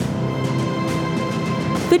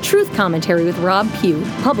The Truth Commentary with Rob Pugh,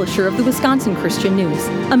 publisher of the Wisconsin Christian News,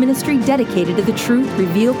 a ministry dedicated to the truth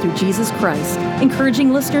revealed through Jesus Christ,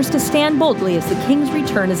 encouraging listeners to stand boldly as the King's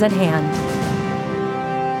return is at hand.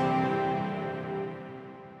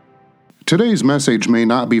 Today's message may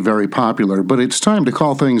not be very popular, but it's time to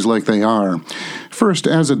call things like they are. First,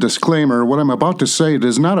 as a disclaimer, what I'm about to say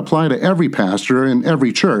does not apply to every pastor in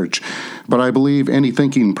every church, but I believe any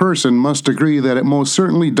thinking person must agree that it most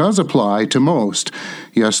certainly does apply to most,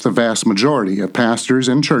 yes, the vast majority of pastors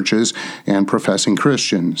and churches and professing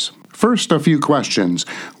Christians. First, a few questions.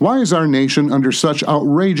 Why is our nation under such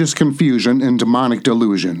outrageous confusion and demonic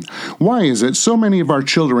delusion? Why is it so many of our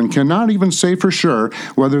children cannot even say for sure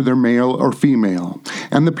whether they're male or female?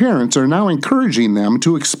 And the parents are now encouraging them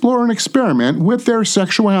to explore and experiment with their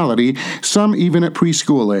sexuality, some even at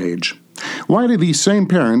preschool age. Why do these same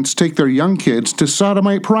parents take their young kids to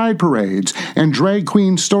sodomite pride parades and drag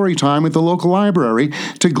queen story time at the local library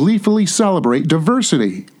to gleefully celebrate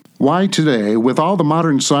diversity? Why today, with all the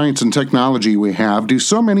modern science and technology we have, do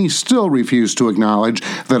so many still refuse to acknowledge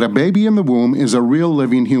that a baby in the womb is a real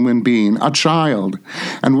living human being, a child?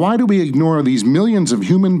 And why do we ignore these millions of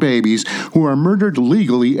human babies who are murdered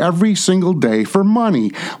legally every single day for money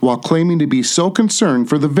while claiming to be so concerned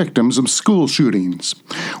for the victims of school shootings?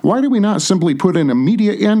 Why do we not simply put an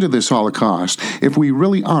immediate end to this Holocaust if we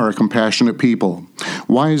really are a compassionate people?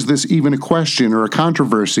 Why is this even a question or a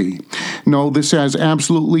controversy? No, this has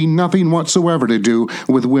absolutely nothing whatsoever to do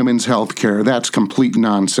with women's health care. That's complete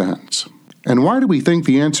nonsense. And why do we think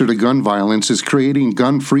the answer to gun violence is creating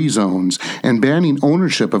gun-free zones and banning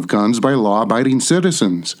ownership of guns by law-abiding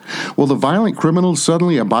citizens? Will the violent criminals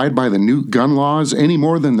suddenly abide by the new gun laws any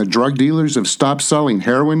more than the drug dealers have stopped selling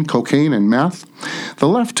heroin, cocaine, and meth? The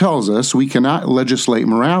left tells us we cannot legislate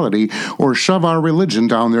morality or shove our religion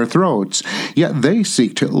down their throats, yet they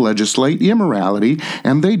seek to legislate immorality,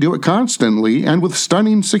 and they do it constantly and with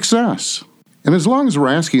stunning success. And as long as we're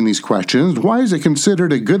asking these questions, why is it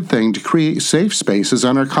considered a good thing to create safe spaces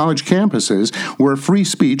on our college campuses where free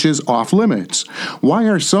speech is off limits? Why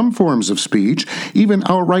are some forms of speech, even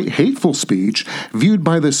outright hateful speech, viewed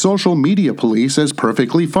by the social media police as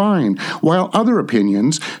perfectly fine, while other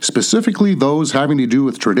opinions, specifically those having to do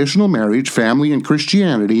with traditional marriage, family, and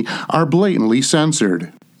Christianity, are blatantly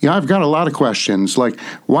censored? Yeah, I've got a lot of questions, like,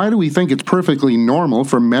 why do we think it's perfectly normal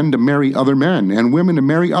for men to marry other men and women to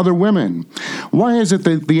marry other women? Why is it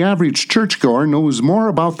that the average churchgoer knows more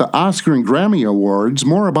about the Oscar and Grammy Awards,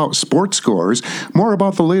 more about sports scores, more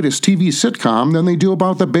about the latest TV sitcom than they do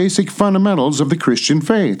about the basic fundamentals of the Christian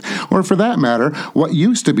faith, or for that matter, what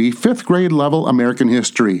used to be fifth-grade level American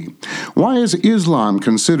history? Why is Islam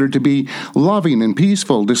considered to be loving and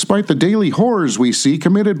peaceful despite the daily horrors we see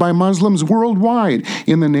committed by Muslims worldwide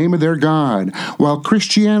in the name of their God, while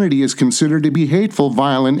Christianity is considered to be hateful,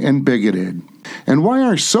 violent, and bigoted? And why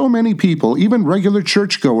are so many people, even regular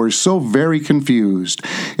churchgoers, so very confused?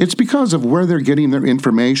 It's because of where they're getting their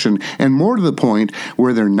information, and more to the point,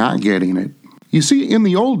 where they're not getting it. You see, in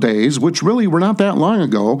the old days, which really were not that long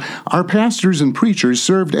ago, our pastors and preachers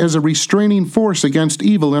served as a restraining force against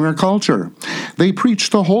evil in our culture. They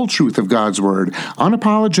preached the whole truth of God's Word,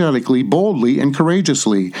 unapologetically, boldly, and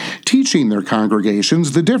courageously, teaching their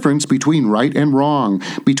congregations the difference between right and wrong,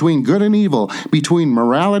 between good and evil, between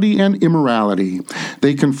morality and immorality.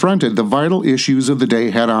 They confronted the vital issues of the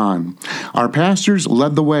day head-on. Our pastors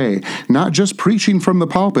led the way, not just preaching from the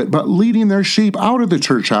pulpit, but leading their sheep out of the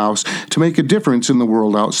church house to make a difference in the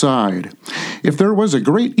world outside. If there was a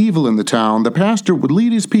great evil in the town, the pastor would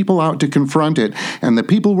lead his people out to confront it, and the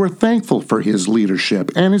people were thankful for his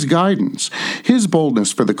leadership and his guidance. His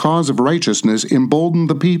boldness for the cause of righteousness emboldened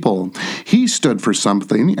the people. He stood for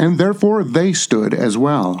something, and therefore they stood as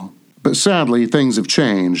well. But sadly, things have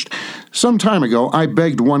changed. Some time ago, I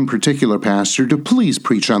begged one particular pastor to please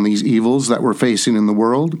preach on these evils that we're facing in the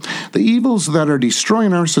world, the evils that are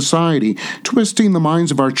destroying our society, twisting the minds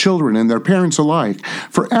of our children and their parents alike,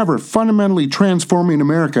 forever fundamentally transforming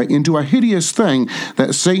America into a hideous thing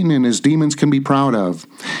that Satan and his demons can be proud of.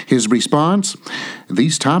 His response?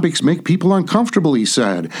 These topics make people uncomfortable, he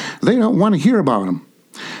said. They don't want to hear about them.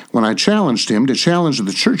 When I challenged him to challenge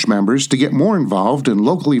the church members to get more involved in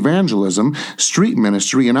local evangelism, street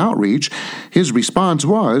ministry, and outreach, his response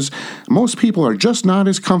was, most people are just not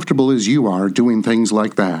as comfortable as you are doing things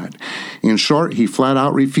like that. In short, he flat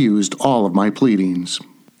out refused all of my pleadings.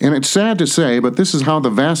 And it's sad to say, but this is how the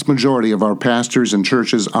vast majority of our pastors and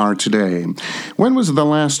churches are today. When was the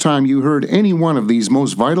last time you heard any one of these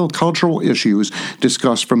most vital cultural issues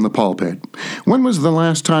discussed from the pulpit? When was the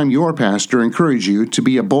last time your pastor encouraged you to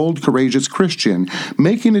be a bold, courageous Christian,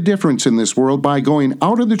 making a difference in this world by going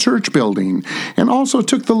out of the church building, and also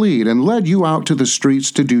took the lead and led you out to the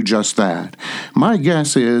streets to do just that? My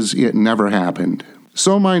guess is it never happened.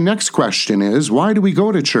 So my next question is, why do we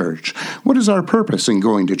go to church? What is our purpose in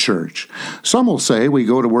going to church? Some will say we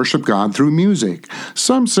go to worship God through music.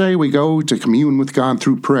 Some say we go to commune with God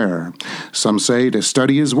through prayer. Some say to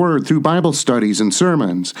study His Word through Bible studies and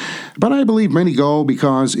sermons. But I believe many go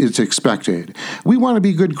because it's expected. We want to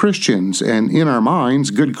be good Christians, and in our minds,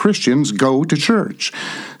 good Christians go to church.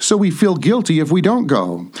 So we feel guilty if we don't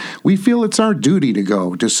go. We feel it's our duty to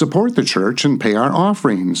go, to support the church and pay our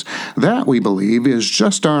offerings. That, we believe, is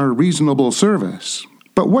just our reasonable service.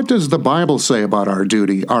 But what does the Bible say about our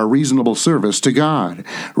duty, our reasonable service to God?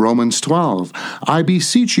 Romans 12, I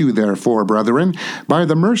beseech you, therefore, brethren, by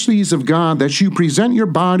the mercies of God, that you present your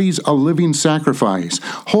bodies a living sacrifice,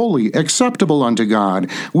 holy, acceptable unto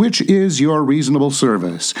God, which is your reasonable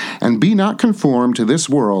service. And be not conformed to this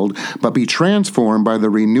world, but be transformed by the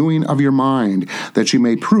renewing of your mind, that you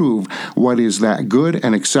may prove what is that good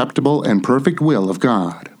and acceptable and perfect will of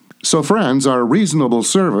God. So friends, our reasonable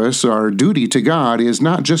service, our duty to God, is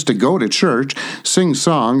not just to go to church, sing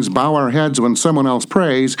songs, bow our heads when someone else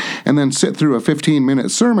prays, and then sit through a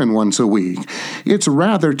 15-minute sermon once a week. It's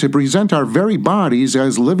rather to present our very bodies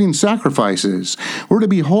as living sacrifices. We're to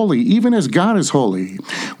be holy even as God is holy.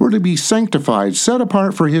 We're to be sanctified, set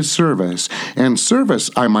apart for His service. And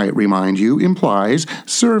service, I might remind you, implies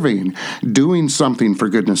serving, doing something for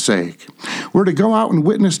goodness sake. We're to go out and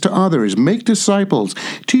witness to others, make disciples,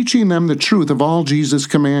 teaching them the truth of all Jesus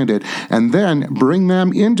commanded, and then bring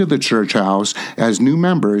them into the church house as new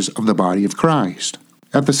members of the body of Christ.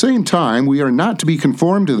 At the same time, we are not to be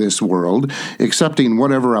conformed to this world, accepting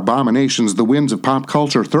whatever abominations the winds of pop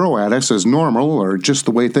culture throw at us as normal or just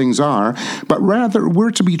the way things are, but rather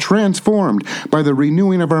we're to be transformed by the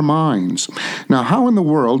renewing of our minds. Now, how in the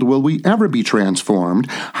world will we ever be transformed?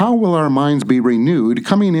 How will our minds be renewed,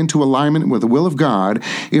 coming into alignment with the will of God,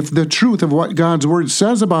 if the truth of what God's Word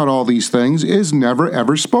says about all these things is never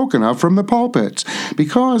ever spoken of from the pulpits?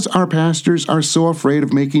 Because our pastors are so afraid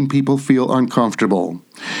of making people feel uncomfortable.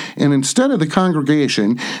 And instead of the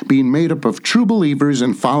congregation being made up of true believers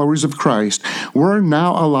and followers of Christ, we're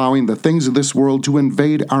now allowing the things of this world to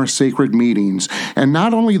invade our sacred meetings. And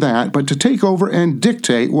not only that, but to take over and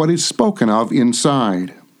dictate what is spoken of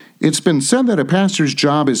inside. It's been said that a pastor's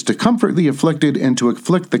job is to comfort the afflicted and to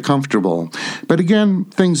afflict the comfortable. But again,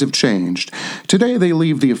 things have changed. Today they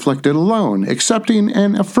leave the afflicted alone, accepting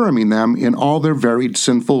and affirming them in all their varied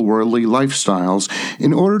sinful worldly lifestyles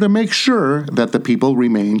in order to make sure that the people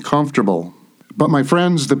remain comfortable. But my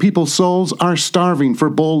friends, the people's souls are starving for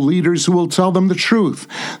bold leaders who will tell them the truth.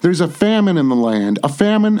 There's a famine in the land, a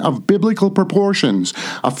famine of biblical proportions,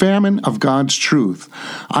 a famine of God's truth.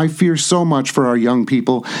 I fear so much for our young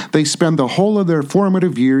people. They spend the whole of their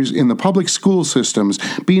formative years in the public school systems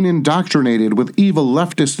being indoctrinated with evil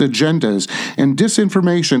leftist agendas and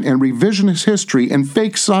disinformation and revisionist history and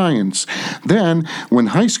fake science. Then, when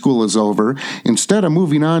high school is over, instead of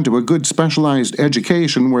moving on to a good specialized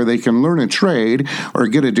education where they can learn a trade, or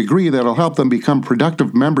get a degree that'll help them become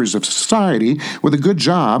productive members of society with a good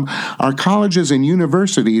job, our colleges and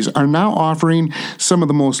universities are now offering some of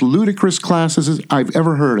the most ludicrous classes I've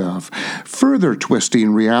ever heard of, further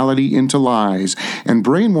twisting reality into lies and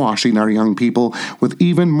brainwashing our young people with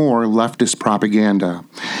even more leftist propaganda.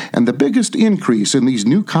 And the biggest increase in these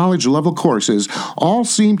new college-level courses all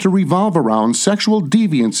seem to revolve around sexual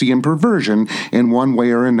deviancy and perversion in one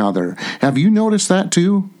way or another. Have you noticed that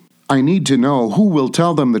too? I need to know who will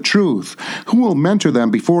tell them the truth, who will mentor them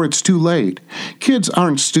before it's too late. Kids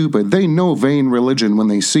aren't stupid. They know vain religion when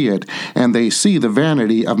they see it, and they see the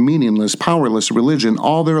vanity of meaningless, powerless religion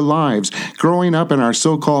all their lives growing up in our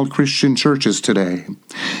so-called Christian churches today.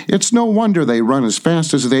 It's no wonder they run as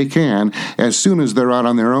fast as they can as soon as they're out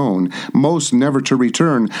on their own, most never to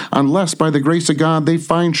return unless by the grace of God they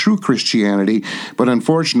find true Christianity, but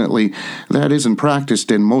unfortunately that isn't practiced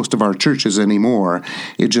in most of our churches anymore.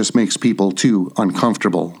 It just makes people too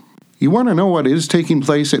uncomfortable. You want to know what is taking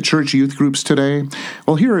place at church youth groups today?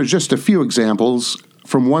 Well, here are just a few examples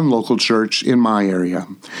from one local church in my area.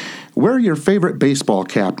 Wear your favorite baseball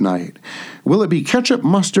cap night. Will it be ketchup,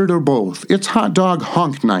 mustard, or both? It's hot dog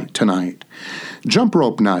honk night tonight. Jump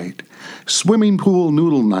rope night. Swimming pool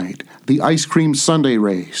noodle night. The ice cream sundae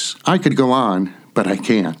race. I could go on, but I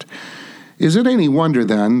can't. Is it any wonder,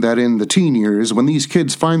 then, that in the teen years, when these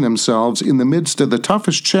kids find themselves in the midst of the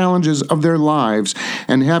toughest challenges of their lives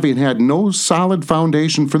and having had no solid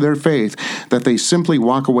foundation for their faith, that they simply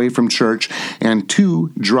walk away from church and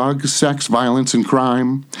to drugs, sex, violence, and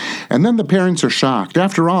crime? And then the parents are shocked.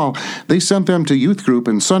 After all, they sent them to youth group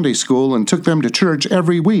and Sunday school and took them to church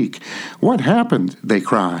every week. What happened? They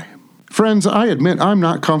cry. Friends, I admit I'm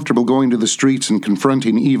not comfortable going to the streets and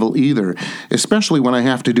confronting evil either, especially when I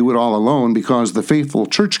have to do it all alone because the faithful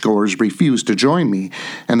churchgoers refuse to join me,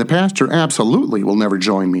 and the pastor absolutely will never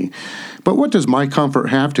join me. But what does my comfort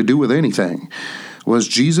have to do with anything? Was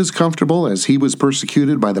Jesus comfortable as he was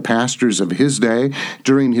persecuted by the pastors of his day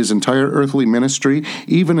during his entire earthly ministry,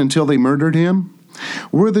 even until they murdered him?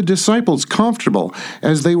 Were the disciples comfortable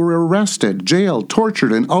as they were arrested, jailed,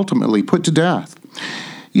 tortured, and ultimately put to death?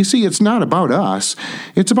 You see, it's not about us.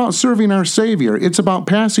 It's about serving our Savior. It's about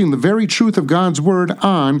passing the very truth of God's Word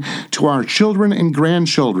on to our children and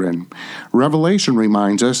grandchildren. Revelation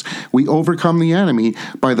reminds us we overcome the enemy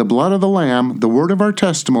by the blood of the Lamb, the word of our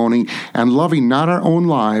testimony, and loving not our own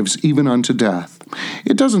lives even unto death.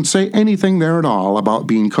 It doesn't say anything there at all about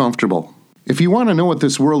being comfortable. If you want to know what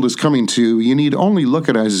this world is coming to, you need only look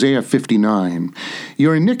at Isaiah 59.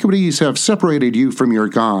 Your iniquities have separated you from your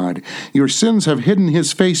God. Your sins have hidden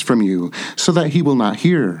his face from you, so that he will not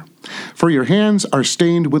hear. For your hands are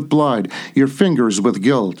stained with blood, your fingers with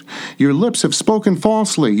guilt. Your lips have spoken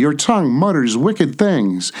falsely, your tongue mutters wicked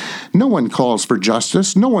things. No one calls for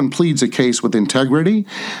justice, no one pleads a case with integrity.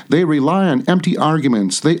 They rely on empty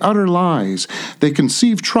arguments, they utter lies, they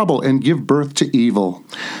conceive trouble and give birth to evil.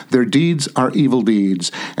 Their deeds are evil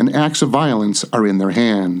deeds, and acts of violence are in their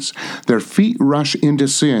hands. Their feet rush into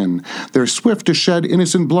sin, they're swift to shed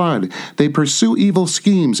innocent blood. They pursue evil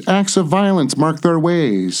schemes, acts of violence mark their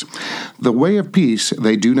ways. The way of peace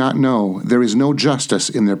they do not know. There is no justice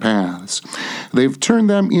in their paths. They've turned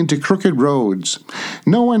them into crooked roads.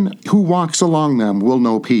 No one who walks along them will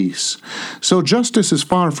know peace. So justice is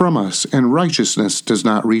far from us, and righteousness does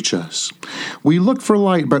not reach us. We look for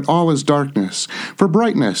light, but all is darkness. For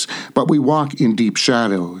brightness, but we walk in deep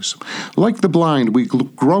shadows. Like the blind, we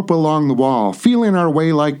grope along the wall, feeling our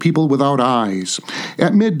way like people without eyes.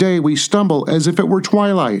 At midday we stumble as if it were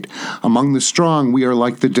twilight. Among the strong we are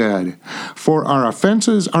like the dead. For our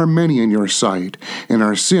offenses are many in your sight, and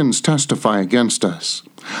our sins testify against us.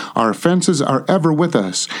 Our offenses are ever with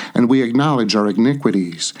us, and we acknowledge our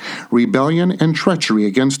iniquities. Rebellion and treachery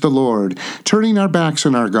against the Lord, turning our backs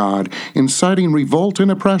on our God, inciting revolt and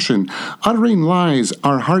oppression, uttering lies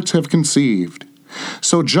our hearts have conceived.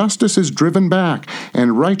 So justice is driven back,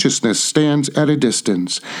 and righteousness stands at a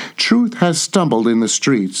distance. Truth has stumbled in the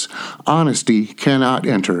streets. Honesty cannot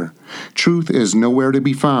enter. Truth is nowhere to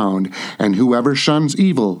be found, and whoever shuns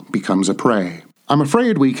evil becomes a prey. I'm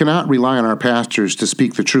afraid we cannot rely on our pastors to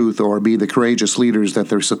speak the truth or be the courageous leaders that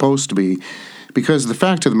they're supposed to be, because the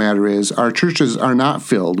fact of the matter is, our churches are not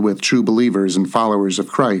filled with true believers and followers of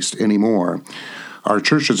Christ anymore. Our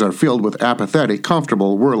churches are filled with apathetic,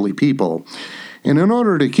 comfortable, worldly people. And in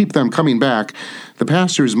order to keep them coming back, the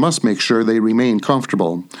pastors must make sure they remain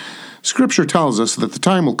comfortable. Scripture tells us that the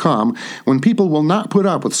time will come when people will not put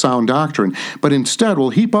up with sound doctrine, but instead will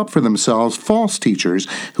heap up for themselves false teachers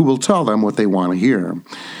who will tell them what they want to hear.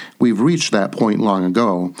 We've reached that point long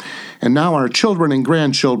ago, and now our children and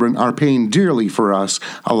grandchildren are paying dearly for us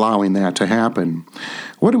allowing that to happen.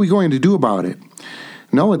 What are we going to do about it?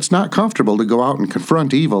 No, it's not comfortable to go out and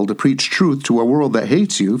confront evil, to preach truth to a world that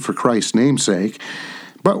hates you for Christ's name's sake.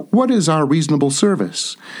 But what is our reasonable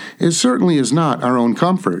service? It certainly is not our own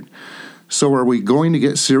comfort. So are we going to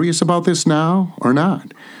get serious about this now or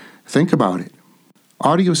not? Think about it.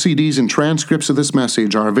 Audio CDs and transcripts of this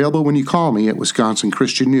message are available when you call me at Wisconsin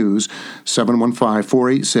Christian News,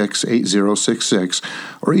 715-486-8066,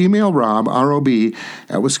 or email Rob, R-O-B,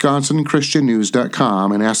 at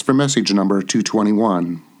wisconsinchristiannews.com and ask for message number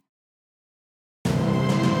 221.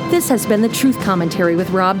 This has been the Truth Commentary with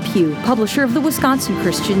Rob Pugh, publisher of the Wisconsin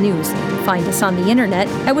Christian News. Find us on the internet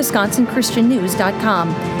at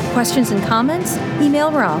wisconsinchristiannews.com. Questions and comments?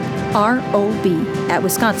 Email Rob, R-O-B, at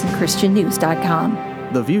wisconsinchristiannews.com.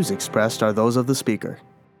 The views expressed are those of the speaker.